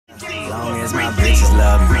Long as my bitches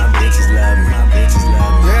love me, my bitches love me, my bitches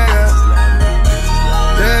love me.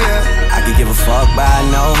 Yeah. I could give a fuck by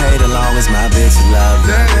no hate, as long as my bitches love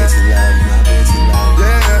me, my bitches love me, my bitches love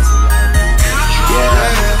me.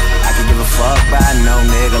 Yeah. I could give a fuck by no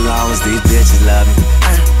nigga, long as these bitches love me.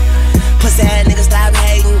 Pussy ass nigga stop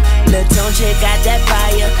hating. Lil' Tune chick got that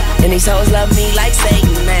fire, and these hoes love me like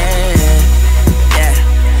Satan, man. Yeah.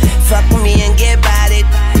 Fuck with me and get bodied,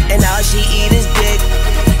 and all she eat is dick.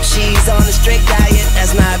 She's on a strict diet,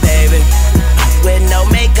 that's my baby. With no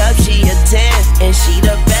makeup, she a 10, and she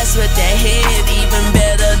the best with that head, even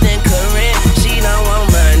better than Corinne. She don't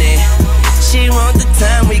want money, she want the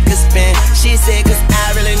time we could spend. She said, cause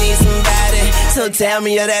I really need somebody, so tell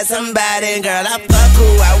me you're that somebody. Girl, I fuck who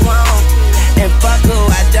I want, and fuck who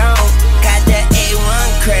I don't. Got that A1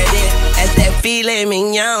 credit, that's that filet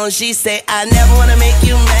mignon. She say, I never wanna make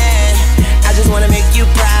you mad, I just wanna make you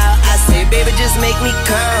proud. I say, baby, just make me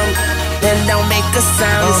come, then don't make a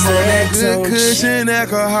sound. I'm on that good cushion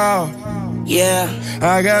alcohol. Yeah.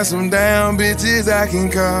 I got some damn bitches I can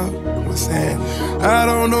call. What's that? I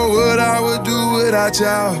don't know what I would do without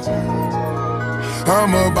y'all.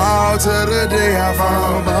 I'm a ball till the day I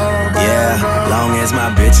fall. Yeah, long as my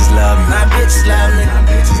bitches love me, My bitches love me, my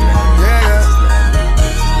bitches love me. Yeah.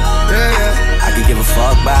 I could give a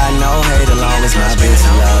fuck by no hate, as long as my bitches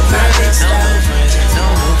love me. my bitches love me,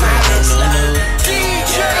 my bitches love me.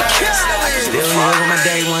 Still here with my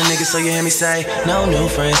day one nigga, so you hear me say, no new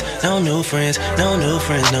friends, no new friends, no new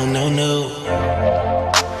friends, no, no, no.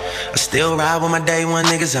 I still ride with my day one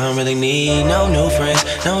niggas, I don't really need no new friends,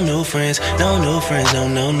 no new friends, no new friends, no,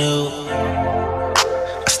 no, no.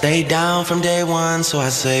 I stayed down from day one, so I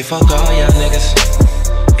say, fuck all y'all niggas,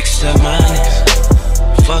 except my niggas.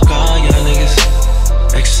 Fuck all y'all niggas,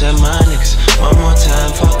 except my niggas. One more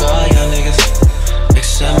time, fuck all y'all niggas,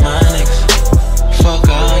 except my niggas. Fuck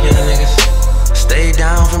all y'all niggas. Stay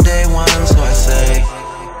down from day one, so I say.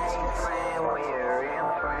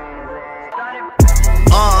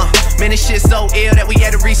 Man, this shit so ill that we had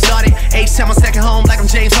to restart it. H-time on second home like I'm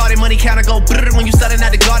James Harden. Money counter go brrr when you starting out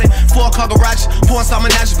the garden. 4-car garage, pouring some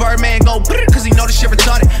menages. Birdman go brrr cause he know this shit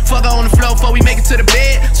retarded. Fuck her on the floor before we make it to the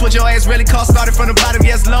bed. Switch your ass really cost, started from the bottom,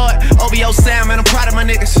 yes lord. OVO Sam, man, I'm proud of my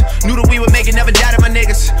niggas. Knew that we would make it, never doubted my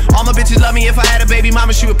niggas. All my bitches love me, if I had a baby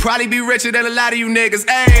mama, she would probably be richer than a lot of you niggas.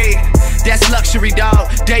 Ayy, that's luxury, dog.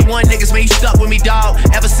 Day one niggas, man, you stuck with me, dog.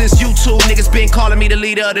 Ever since you two niggas been calling me the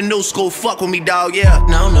leader of the new school. Fuck with me, dog, yeah.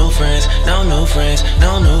 No new friends, no new friends,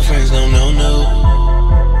 no new friends, no, no, no.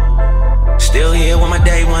 Still here with my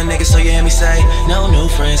day one nigga, so you hear me say, no new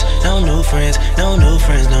friends, no new friends, no new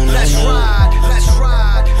friends, no, no, Let's no. ride.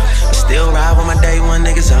 I still ride with my day one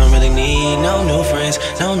niggas, I don't really need no new friends,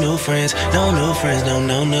 no new friends, no new friends, no,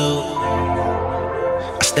 no, no.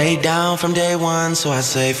 I stayed down from day one, so I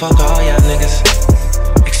say, fuck all y'all niggas,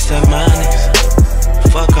 except my niggas.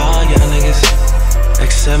 Fuck all y'all niggas,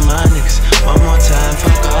 except my niggas. One more time,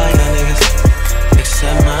 fuck all y'all niggas,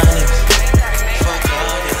 except my niggas. Fuck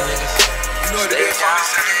all y'all niggas.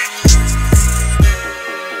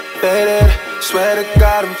 Faded, swear to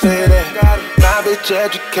God I'm faded. My bitch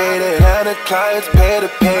educated and the clients pay the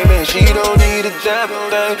payment. She don't need a damn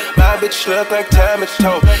thing. My bitch look like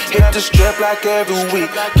Tamito. Hit the strip like every week.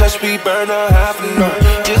 Plus we burn a half a month.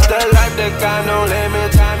 Just a life that got no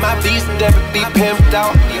limits. My beast never be pimped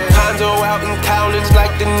out. Hondo out in Cowlins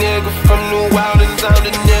like the nigga from New Orleans. I'm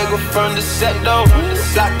the nigga from the set though.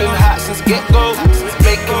 Block been hot since get-go.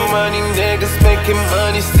 Making money, niggas making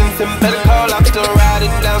money since then. Better call, I'm still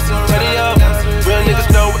riding down Centennial. Real niggas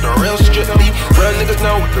know what the real strip be. Real niggas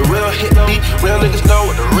know what the real hit be. Real niggas know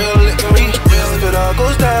what the real lick be. If it all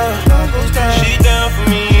goes down, she down for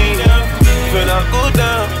me. If it all goes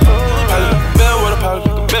down, probably make a bill with her, probably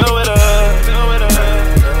make a bill with her.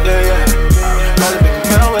 Yeah, yeah. Probably make a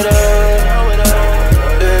bill with her.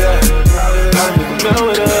 Yeah, yeah. Probably make a bill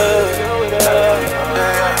with her.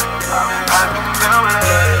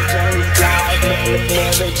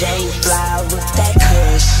 Mary Jane fly with that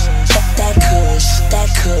kush, that kush, that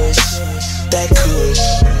kush, that kush,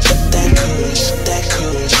 that kush, that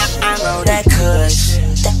kush. I know that kush,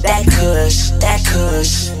 that kush, that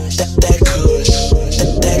kush, that kush,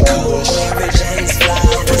 that kush. Mary Jane's fly.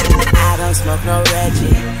 I don't smoke no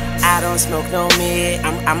Reggie, I don't smoke no mid.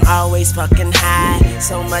 I'm always fucking high.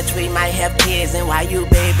 So much we might have kids, and while you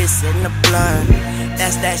babysitting the blunt,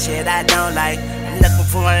 that's that shit I don't like. Looking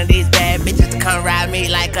for one of these bad bitches to come ride me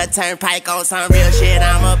like a turnpike on some real shit.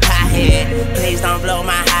 I'm a pothead, please don't blow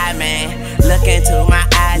my high, man. Look into my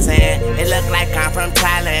eyes and it look like I'm from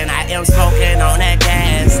Thailand. I am smoking on that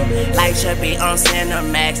gas, like should be on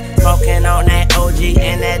Cinemax. Smoking on that OG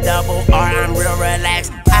and that double R, I'm real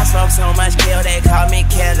relaxed. I smoke so much kill, they call me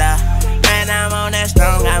killer. Man, I'm on that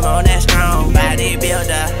strong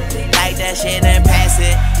bodybuilder. Like that shit and pass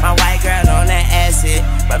it. My white girl on that acid,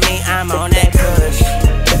 but me, I'm on that kush.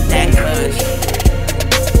 That kush.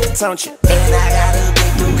 Don't you? And I got a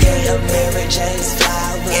big bouquet of Mary Jane's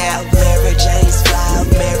flowers. Yeah. Mary Jane's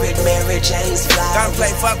flowers. Mary Jane's flowers. Don't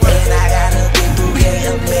play fuck with me. And I got a big bouquet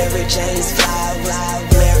of Mary Jane's flowers.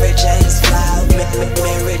 Mary Jane's flowers.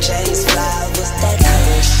 Mary Jane's flowers. That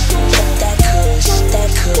kush. That kush.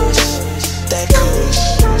 That kush. That kush.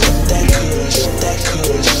 That kush. That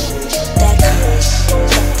kush. That kush.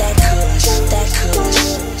 That kush. That kush.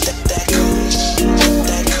 That kush.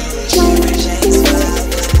 That kush. Mary Jane's flowers.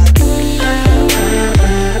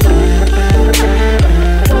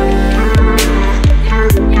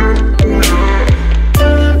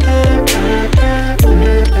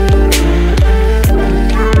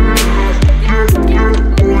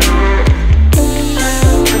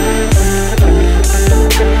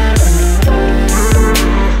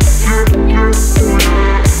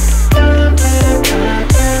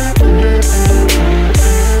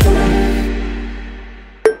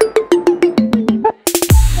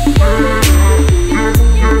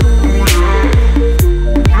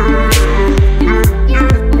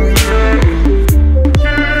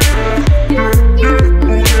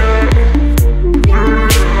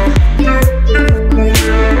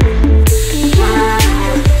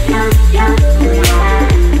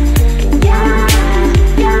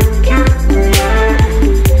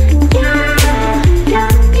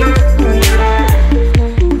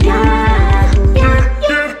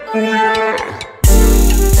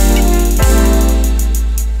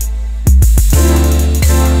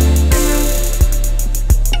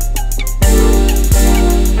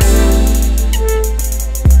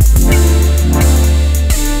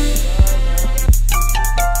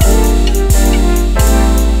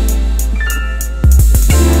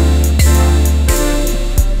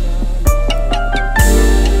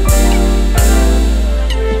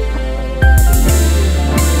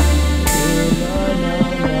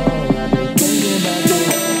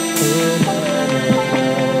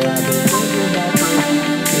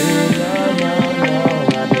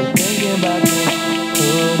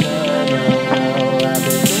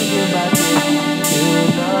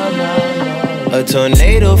 A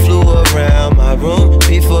tornado flew around my room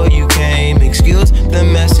before you came. Excuse the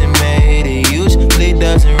mess it made. It usually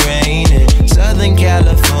doesn't rain in Southern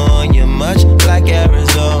California, much like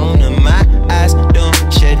Arizona. My eyes don't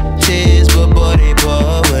shed tears, but boy they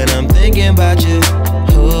pour when I'm thinking about you.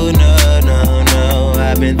 Oh no, no, no,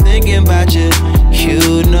 I've been thinking about you.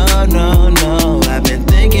 You no, no, no, I've been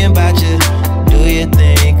thinking about you. Do you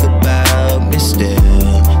think about me still?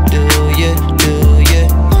 Do you, do you?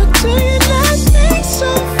 Or do you not think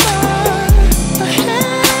so far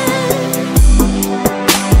ahead?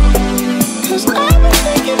 'Cause I've been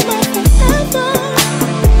thinking about forever.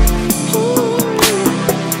 Ooh. Do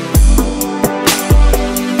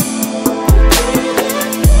you not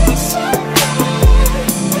think so far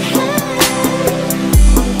ahead?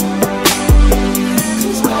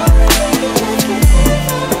 'Cause I've been thinking about forever.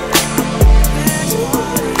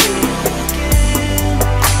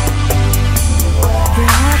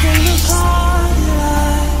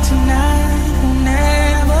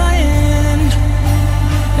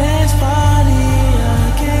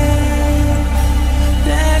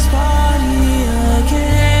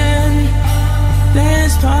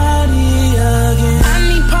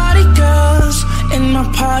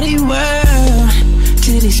 Party world,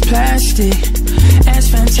 titties plastic, that's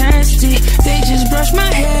fantastic. They just brush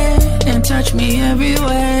my hair and touch me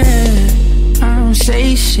everywhere. I don't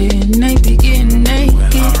say shit and they be getting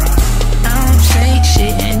naked. I don't say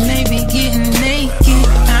shit and they be getting naked.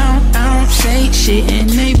 I don't say shit and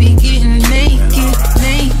they be getting naked,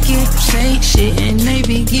 naked. Say shit and they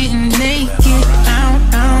be getting naked. I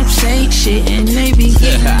don't say shit and they be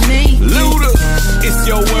getting naked. Luda, it's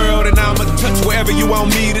your world and I'ma touch wherever you want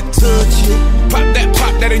me to touch it.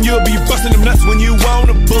 Pop that and you'll be busting them nuts when you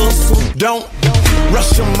wanna bust them. Don't rush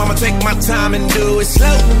them, I'ma take my time and do it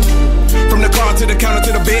slow. From the car to the counter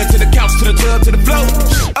to the bed to the couch to the tub to the floor.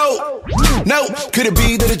 Oh, no, could it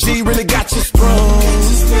be that a G really got you sprung?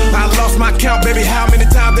 I lost my count, baby, how many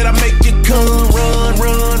times did I make you come? Run,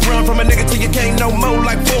 run, run from a nigga till you can't no more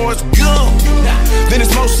like Forrest Gump. Then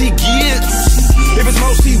it's most she gets. If it's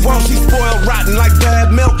most she wants, she spoiled rotten like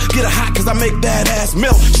bad milk. Get her hot cause I make that ass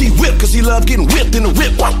melt. She whip cause she love getting whipped in the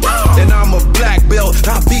whip. And I'm a black belt,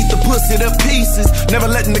 I beat the pussy to pieces. Never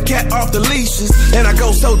letting the cat off the leashes. And I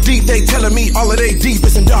go so deep, they telling me all of their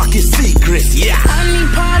deepest and darkest secrets. Yeah, I need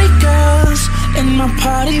party girls in my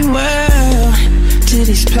party world.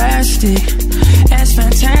 titties plastic, that's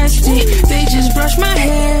fantastic. They just brush my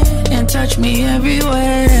hair and touch me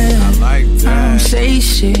everywhere. I like that. I don't say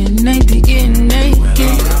shit and they be getting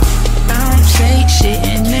naked. I don't say shit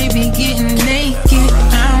and they be getting naked.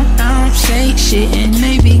 I don't say shit and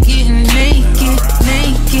they be getting naked.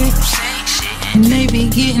 Say shit and they be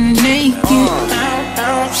getting naked. I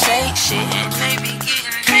don't say shit and they be getting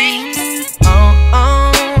naked.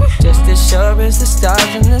 Just as sure as the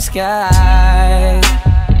stars in the sky,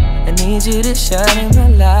 I need you to shine in my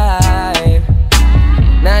life.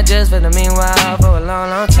 Not just for the meanwhile, for a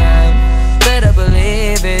long, long time. Better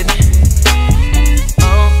believe it.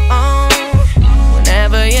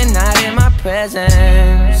 Whenever you're not in my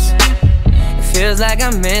presence, it feels like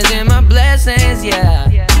I'm missing my blessings,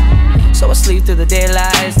 yeah. So I sleep through the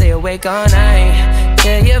daylight, stay awake all night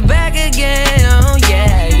till you're back again, oh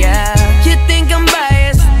yeah, yeah. You think I'm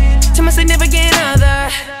biased to my significant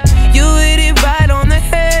other? You hit it right on the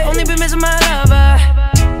head, only been missing my lover.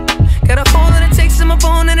 Got a whole lot of texts on my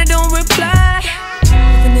phone and I don't reply.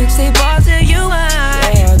 The next day balls tell you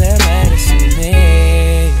why. You're all that matters to me.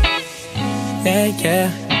 Yeah,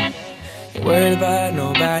 yeah. Ain't worried about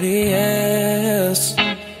nobody else.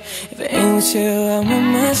 If it ain't with you, I'm with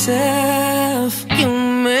myself. You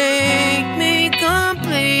make me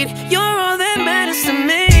complete. You're all that matters to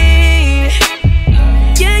me.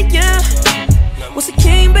 Yeah, yeah. What's a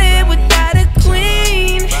king bed without a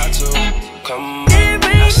queen? There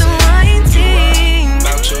ain't no lying team.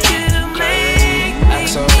 You make me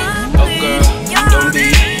complete. Don't be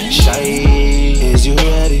shy. Is you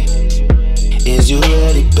ready? Is you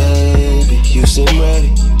ready, baby? You seem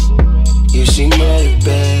ready. You seem ready,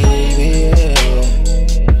 baby,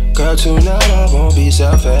 yeah. Girl, tonight I won't be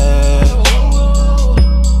selfish.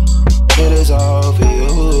 It is all for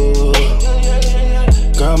you.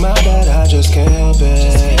 Girl, my bad, I just can't help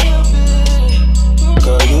it.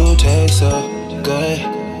 Girl, you taste so good.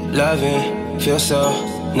 Loving, feel so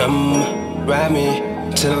numb. Ride me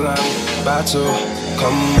till I'm about to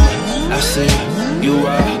come. I see you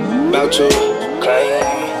are about to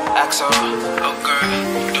climb. Axel, oh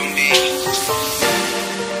girl, don't be. So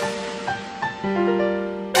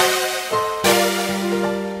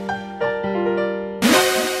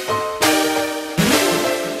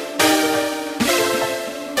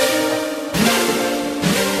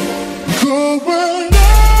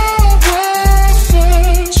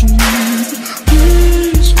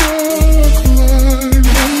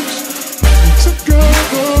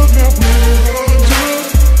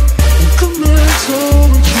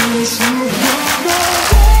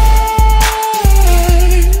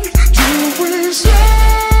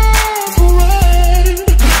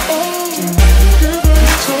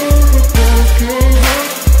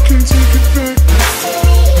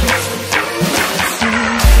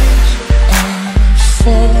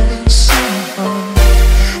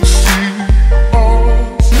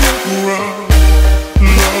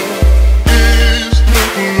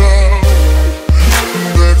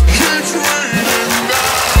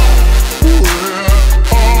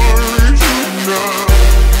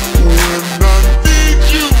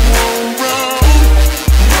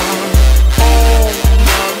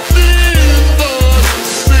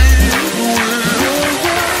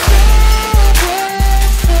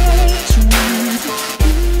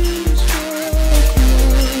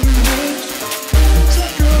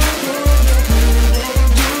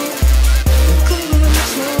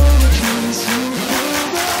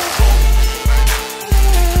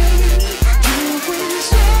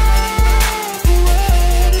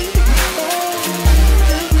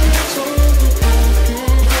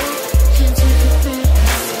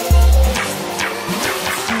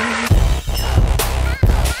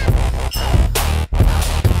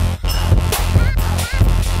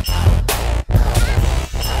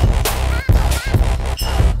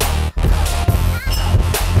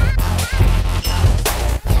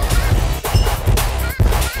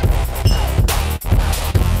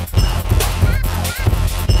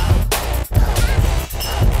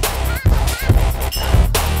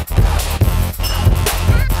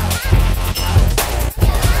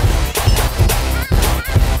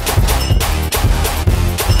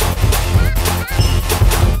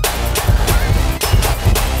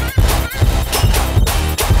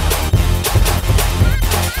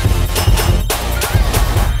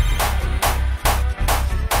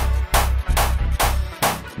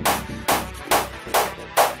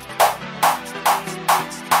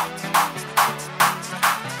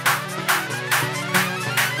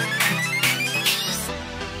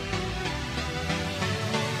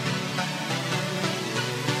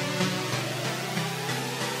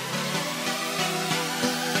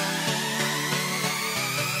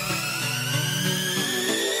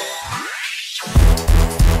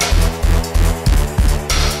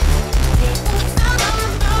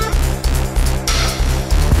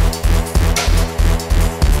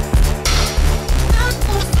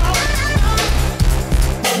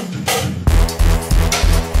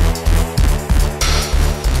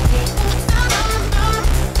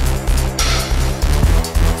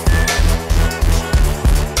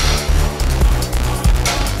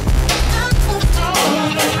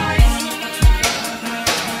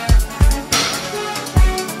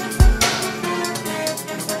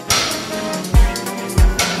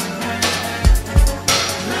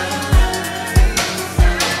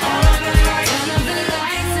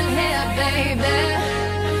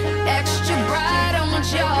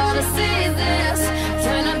wanna see this.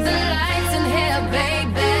 Turn up the lights in here,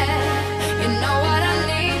 baby. You know what I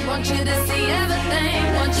need. Want you to see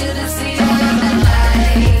everything. Want you to see all of the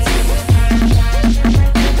lights.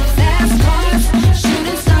 Fast cars,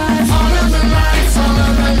 shooting stars. All of the lights, all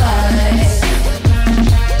of the lights.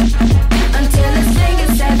 Until it's thing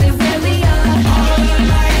is as they really are. All of the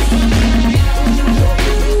lights.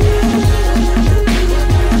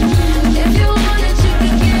 If you want it, you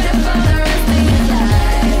can get it for the rest of your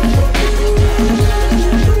life.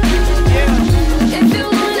 Yeah. If you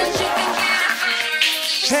want it, you can get it for the rest of your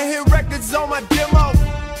life. Can't hit records on my demo.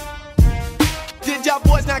 Did y'all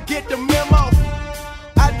boys not get the memo?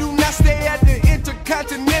 I do not stay at the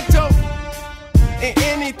Intercontinental, and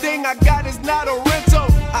anything I got is not a rental.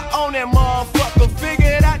 I own that motherfucker,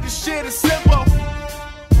 figured out this shit is simple.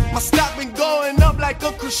 My stock been going up like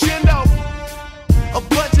a crescendo. A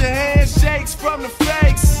bunch of handshakes from the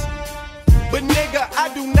fakes, but nigga, I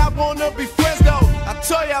do not wanna be friends though. I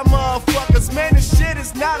tell y'all motherfuckers, man, this shit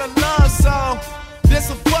is not a love song. This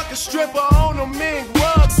a fucking stripper on a mink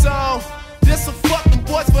rug song. This a fucking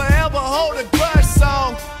boys forever hold a grudge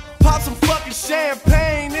song. Pop some fucking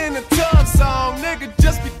champagne in the tub song. Nigga,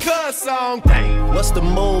 just because song. Dang, what's the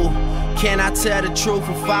move? Can I tell the truth?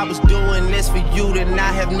 If I was doing this for you, then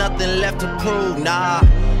I have nothing left to prove. Nah,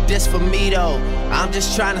 this for me though. I'm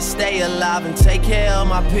just trying to stay alive and take care of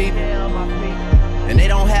my people. And they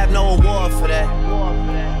don't have no award for that.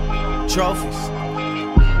 Trophies.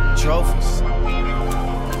 Trophies.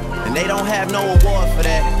 And they don't have no award for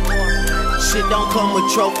that. Shit don't come with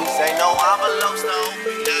trophies. Ain't no envelopes though.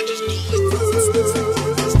 I just do it.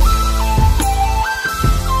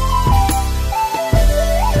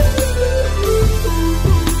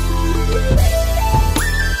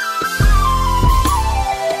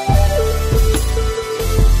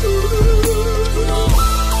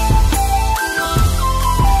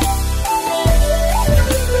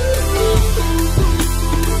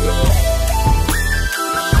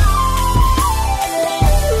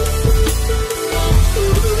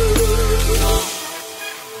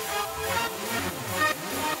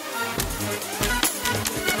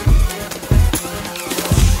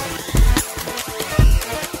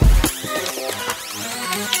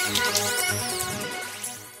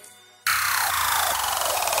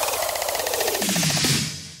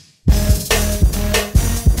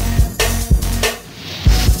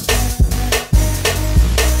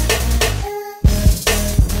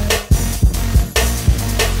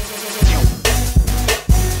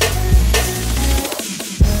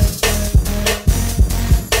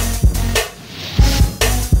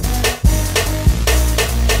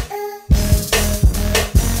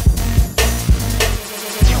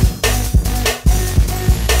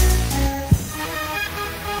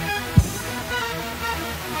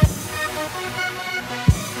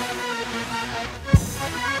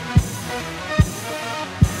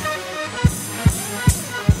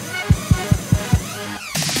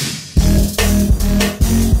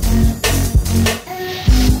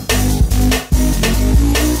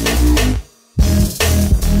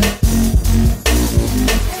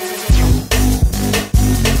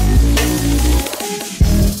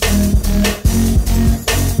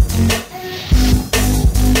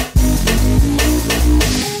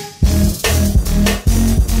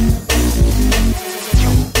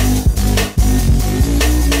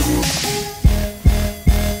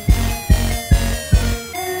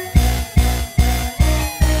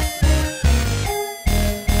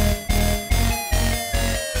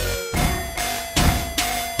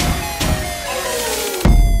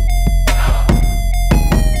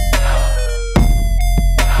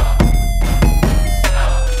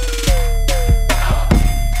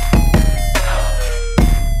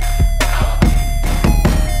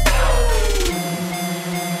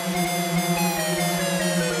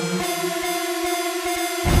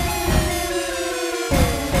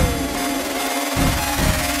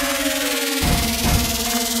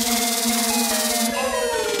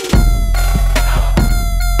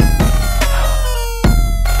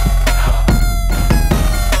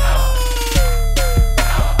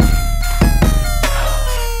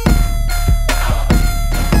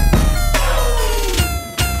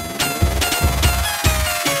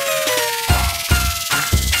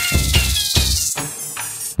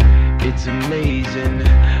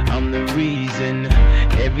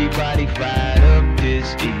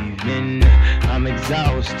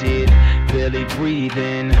 exhausted, barely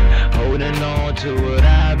breathing, holding on to what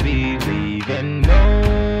I believe. And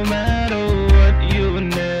no matter what, you'll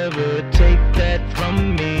never take that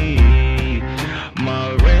from me.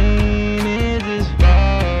 My reign is as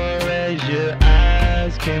far as your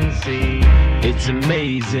eyes can see. It's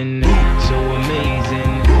amazing, so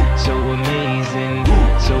amazing, so amazing,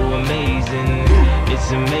 so amazing.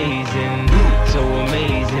 It's amazing, so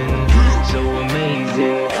amazing, so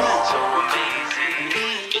amazing, so amazing.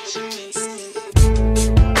 It's amazing.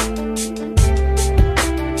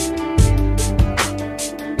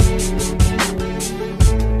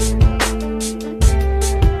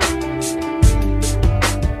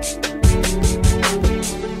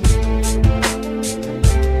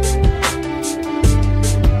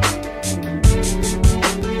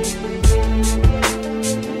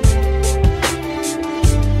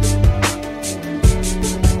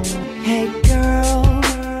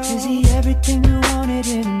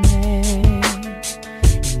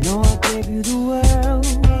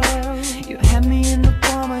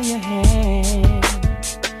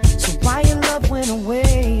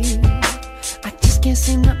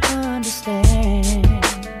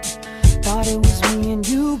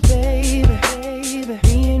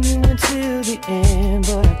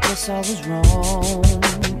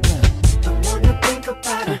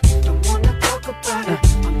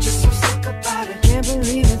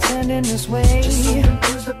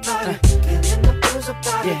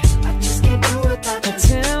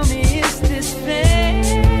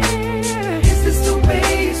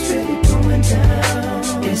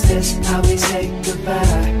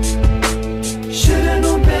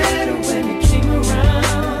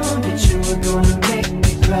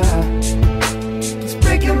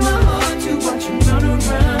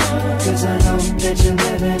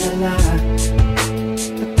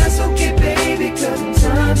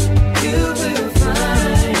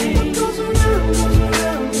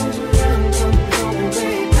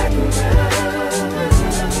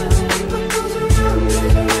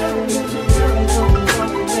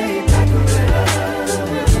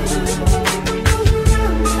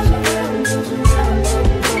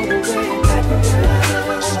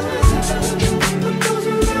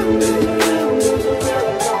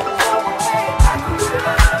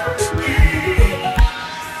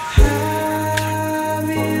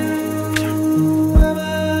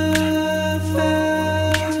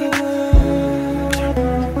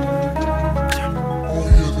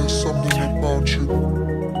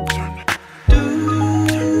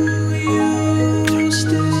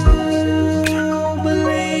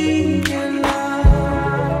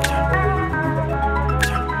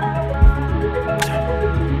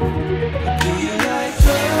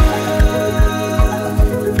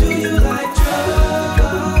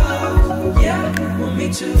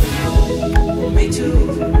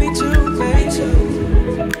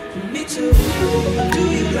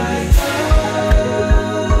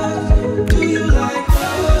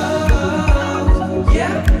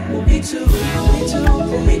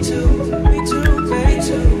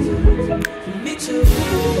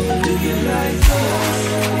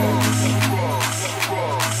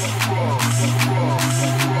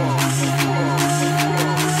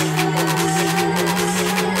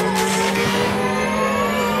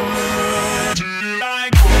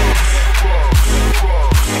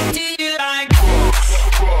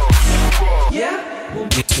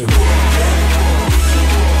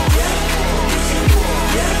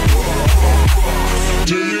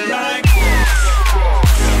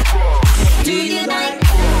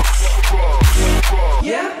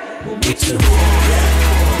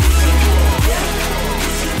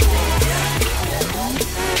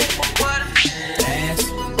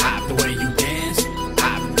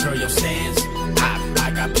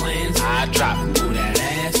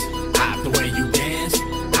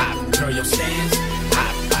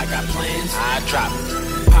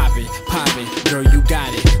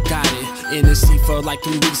 Like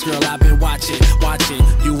 3 weeks, girl, I've been watching.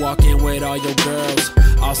 You walk in with all your girls,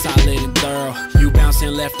 all solid and thorough. You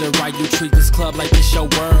bouncing left and right, you treat this club like it's your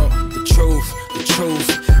world. The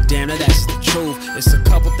truth, damn, now that's the truth. It's a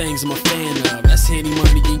couple things I'm a fan of, that's any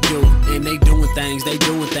money and you. And they doing things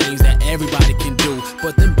that everybody can do.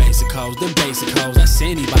 But them basic hoes, that's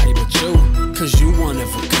anybody but you. Cause you one of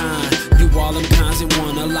a kind, you all them kinds that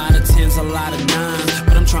want a lot of 10s, a lot of 9s.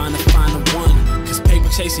 But I'm trying to find the one, cause paper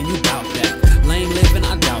chasing, you bout that. Lame living,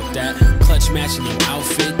 I doubt that. Clutch matching your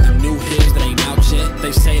outfit, the new hips that ain't out yet.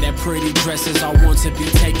 They say that pretty dresses are one to be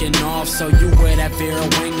taken off, so you wear that Vera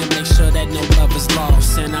Wang to make sure that no love is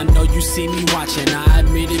lost. And I know you see me watching, I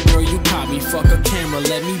admit it, girl, you caught me. Fuck a camera,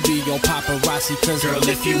 let me be your paparazzi. Cause girl,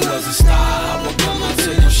 if you was a star, I would come out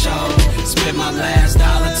to your show. Spend my last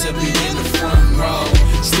dollar to be in the front row.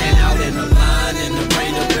 Stand out in the line, in the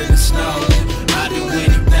rain or in the snow. I do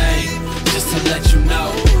anything just to let you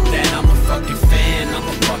know that I'm a fucking fan, I'm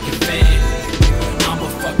a fucking fan. I'm a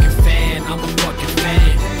fucking fan, I'm a fucking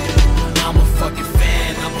fan.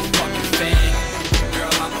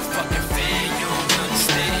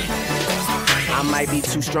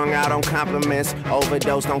 was too strung out on compliments,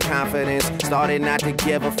 overdosed on confidence. Started not to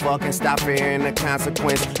give a fuck and stop fearing the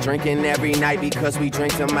consequence. Drinking every night because we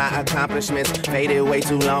drink to my accomplishments. Faded way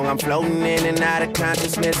too long, I'm floating in and out of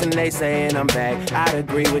consciousness, and they saying I'm back. I'd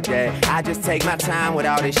agree with that. I just take my time with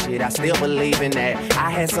all this shit, I still believe in that. I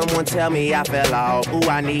had someone tell me I fell off, ooh,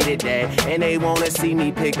 I needed that. And they wanna see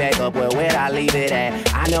me pick back up, well, where'd I leave it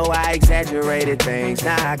at? I know I exaggerated things,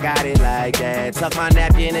 now I got it like that. Tuck my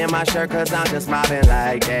napkin in my shirt cause I'm just mopping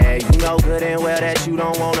like that. You know good and well that you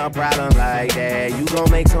don't want a problem like that. You gon'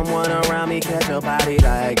 make someone around me catch a body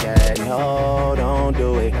like that. No, don't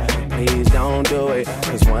do it, please don't do it.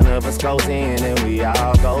 Cause one of us goes in and we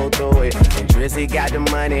all go through it. And Drizzy got the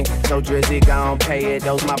money, so Drizzy gon' pay it.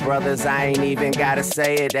 Those my brothers, I ain't even gotta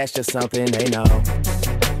say it. That's just something they know.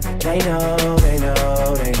 They know, they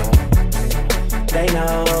know, they know. They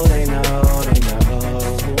know, they know, they know.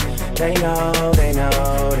 They know, they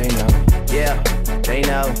know, they know. Yeah, they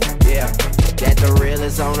know, yeah. That the real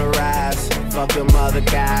is on the rise. Fuck them other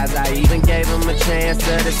guys. I even gave them a chance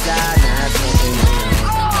to decide. Now it's something they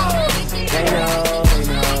know. They know, they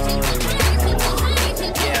know.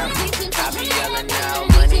 Yeah, I be yelling out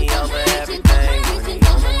money over everything. Money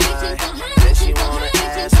on my mind. Then she wanna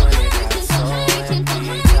ask when it got so empty.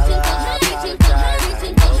 Tell her I apologize.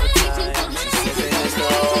 I know the time. She's sipping this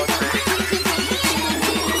whole drink.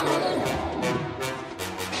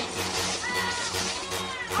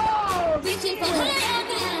 Reaching for heaven.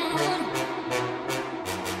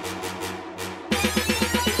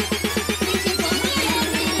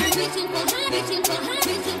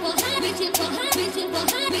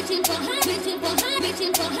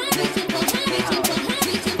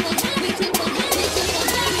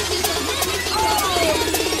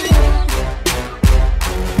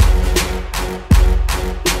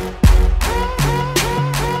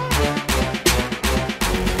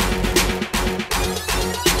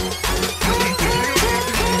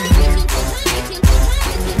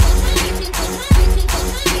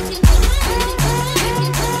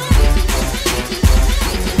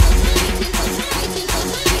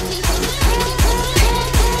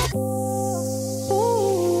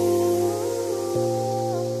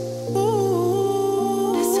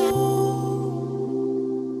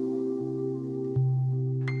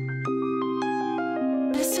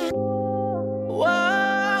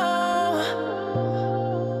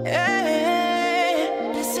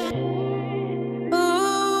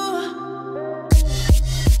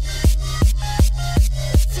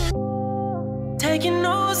 Taking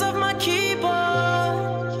notes of my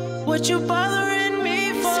keyboard. What you bothering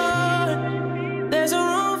me for? There's a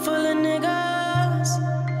room full of niggas.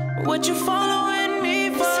 What you following me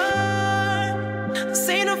for? This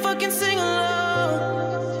ain't no fucking sing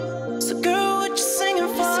along. So girl, what you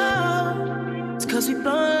singing for? It's cause we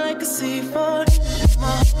blowin' like a C4.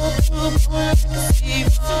 My whole crew blowin' like a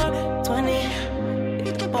C4. 20,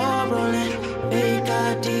 get the ball rollin'. Big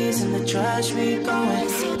IDs in the trash, we going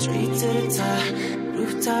straight to the top.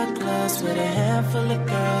 Rooftop clubs with a handful of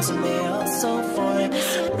girls, and they all so foreign.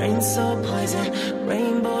 Rain so poison,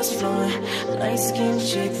 rainbows flowing. Light skinned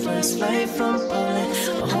chick, first flight from Poland.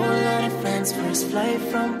 A whole lot of friends, first flight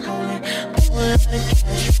from Poland. A whole lot of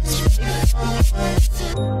cash, straight from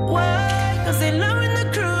Poland. Why? Cause they loving the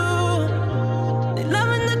crew. They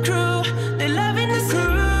loving the crew. They loving the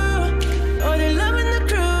crew. Oh, they loving the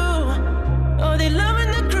crew. Oh, they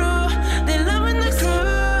loving the crew. They loving the crew.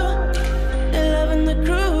 They loving the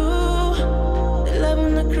crew. They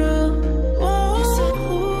loving the crew.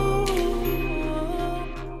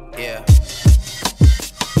 Yeah.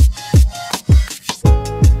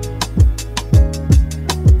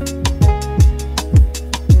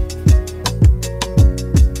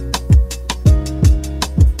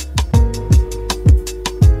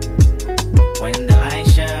 When the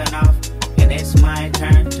lights shut off and it's my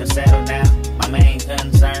turn to settle down, my main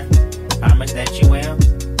concern, promise that you will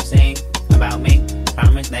sing about me.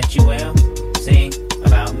 Promise that you will sing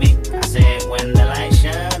about me. I said when the lights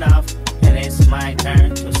shut off and it's my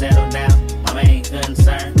turn to settle down, my main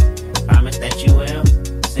concern, promise that you will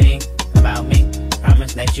sing about me.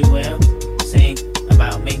 Promise that you will sing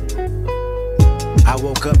about me. I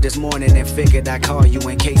woke up this morning and figured I'd call you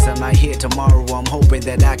in case I'm not here tomorrow. I'm hoping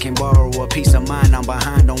that I can borrow a peace of mind. I'm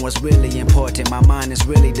behind on what's really important. My mind is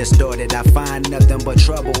really distorted. I find nothing but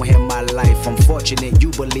trouble in my life. I'm fortunate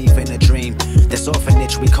you believe in a dream. This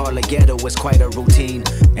orphanage we call a ghetto is quite a routine.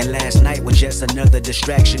 And last night was just another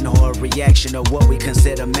distraction or a reaction of what we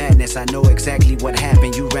consider madness. I know exactly what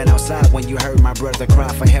happened. You ran outside when you heard my brother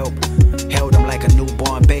cry for help. Held him like a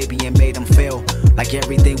newborn baby and made him feel like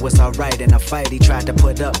everything was alright in a fight he tried to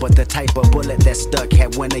put up. But the type of bullet that stuck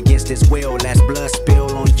had went against his will. Last blood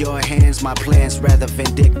spill on your hands, my plan's rather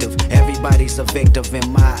vindictive. Everybody's a victim in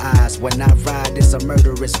my eyes. When I ride, it's a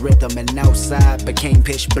murderous rhythm. And outside became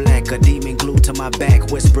pitch black, a demon glued to my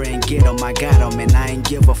back, whispering, get him, I got him, and I ain't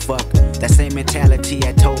give a fuck. That same mentality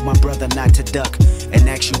I told my brother not to duck. In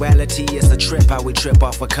actuality, it's a trip how we trip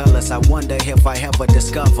off of colors. I wonder if I ever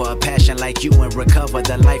discover a passion like you and recover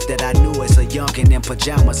the life that I knew as a youngin' in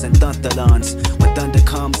pajamas and thunderlons. When thunder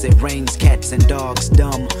comes, it rains cats and dogs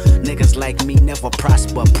dumb. Niggas like me never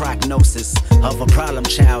prosper. Prognosis of a problem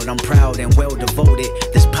child. I'm proud and well devoted.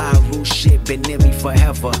 This Pyru shit been in me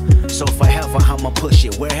forever. So forever I'ma push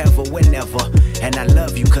it wherever, whenever. And I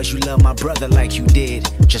love you cause you love my brother like you did.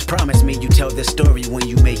 Just promise me you tell this story when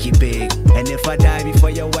you make it big. And if I die before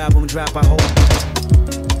your album drop, I hope.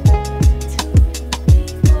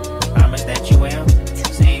 Promise that you will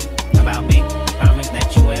sing about me. Promise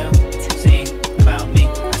that you will sing about me.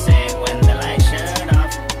 I said when the lights shut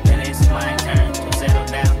off, then it's my turn to settle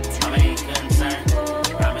down. My main concern.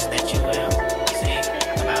 Promise that you will sing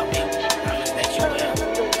about me. Promise that you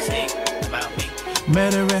will sing about me.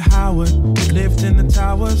 Met her at Howard, lived in the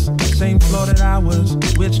towers, same floor that I was,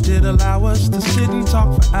 which did allow us to sit and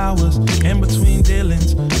talk for hours. In between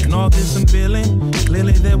dealings and all this unveiling,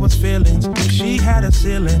 clearly there was feelings. She had a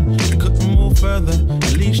ceiling, couldn't move further.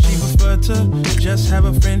 At least she preferred to just have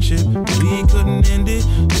a friendship. We couldn't end it,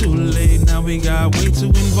 too late. Now we got way too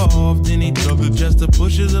involved in each other just to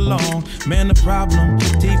push us along. Man, the problem,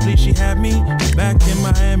 deeply she had me back in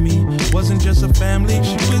Miami. Wasn't just a family,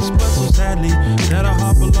 she whispered so sadly that her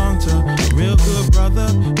heart belonged to a real good brother.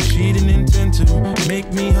 She didn't intend to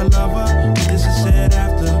make me her lover. This is said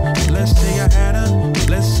after. Let's say I had her,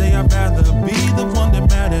 let's say I'd rather be the one that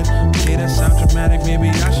mattered. Okay, that sounds dramatic, maybe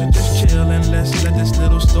I should just chill and let's let this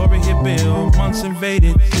little story hit Bill. Once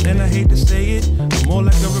invaded, then I hate to say it, I'm more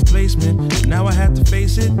like a replacement. Now I have to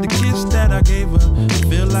face it, the kiss that I gave her,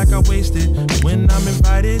 feel like I wasted. When I'm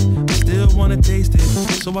invited, I still wanna taste it,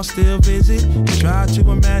 so I still visit. Try to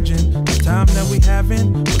imagine the time that we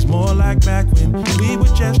having was more like back when we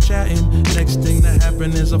were just chatting. Next thing that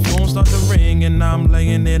happened is a phone start to ring, and I'm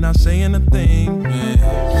laying there not saying a thing.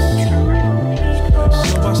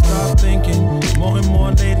 So I start thinking more and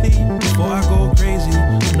more lately before I go crazy.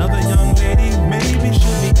 Another young lady maybe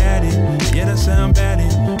should be added. Yeah, that sound bad.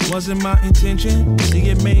 It wasn't my intention. See,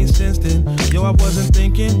 it made sense then. Yo, I wasn't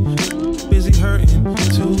thinking. Busy hurting,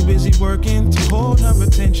 too busy working to hold her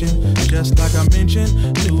attention. Just like I mentioned,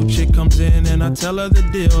 new chick comes in and I tell her the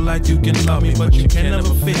deal. Like you can love me, but you can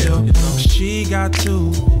never feel. She got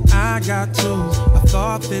two, I got two. I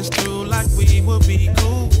thought this through like we would be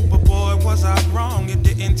cool. But boy, was I wrong, it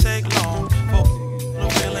didn't take long for the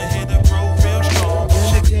feeling here to grow real strong.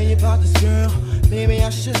 Let me tell you about this girl, maybe I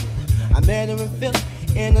should. I met her in Philly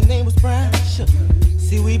and her name was Brian.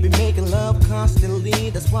 See, we be making love constantly.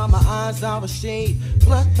 That's why my eyes are a shade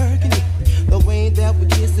blood burgundy. The way that we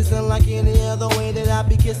kiss isn't like any other way that I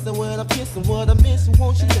be kissing when I'm kissing. What I'm missing,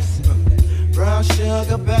 won't you listen? Brown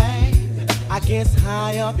sugar, babe, I guess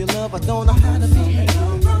high off your love, I don't know how to behave.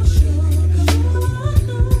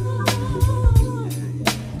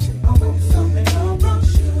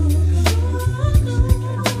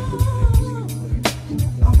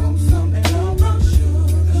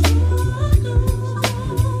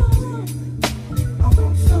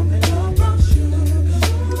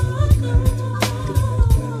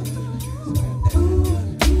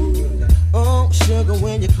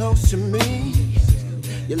 When you're close to me,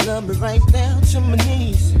 you love me right down to my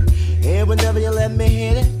knees. And whenever you let me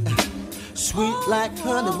hit it, sweet like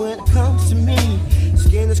honey when it comes to me.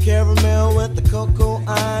 Skin is caramel with the cocoa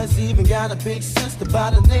eyes. Even got a big sister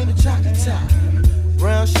by the name of Chocolate Top.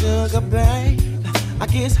 Brown sugar, babe, I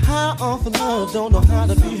guess high off of love, don't know how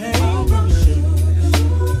to behave.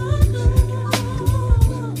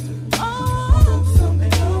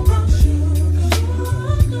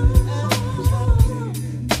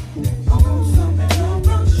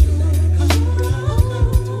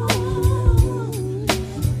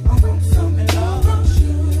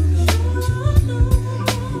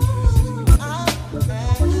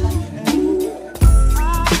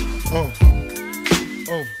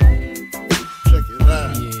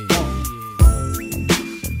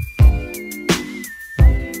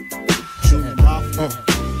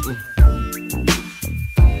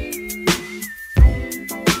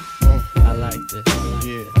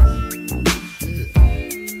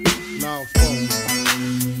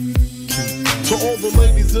 To all the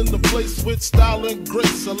ladies in the place with style and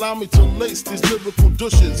grace, allow me to lace these lyrical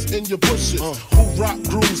douches in your bushes. Who rock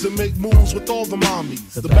grooves and make moves with all the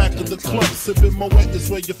mommies. The back of the club, sipping Moet is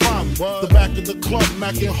where you find me. The back of the club,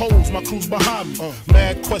 macking holes, my crew's behind me.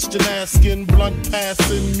 Mad question asking, blunt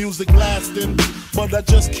passing, music lasting. But I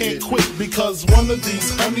just can't quit because one of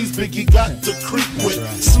these honeys Biggie got to creep with,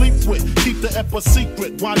 sleep with, keep the ep a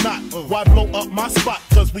secret. Why not? Why blow up my spot?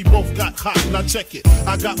 Cause we both got hot. Now check it.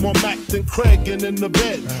 I got more Mac than Craig and in the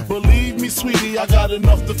bed. Believe me, sweetie, I got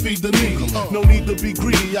enough to feed the needy. No need to be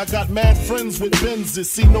greedy. I got mad friends with Benzes.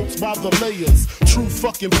 See notes by the layers. True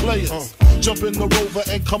fucking players. Jump in the Rover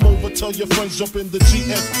and come over. Tell your friends jump in the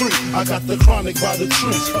GS3. I got the chronic by the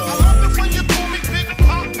tree. I love it when you call me Big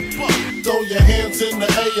Papa. Throw your hands in the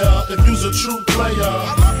air if you's a true player.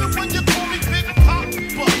 I love it when you call me Big Papa.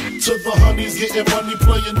 To the honeys getting money,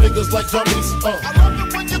 playing niggas like dummies. I love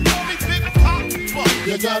it when you call me Big Papa.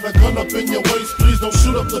 You got a gun up in your waist, please don't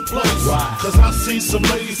shoot up the place. Cause I see some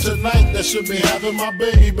ladies tonight that should be having my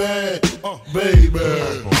baby. Baby.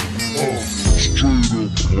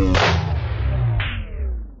 Straight up.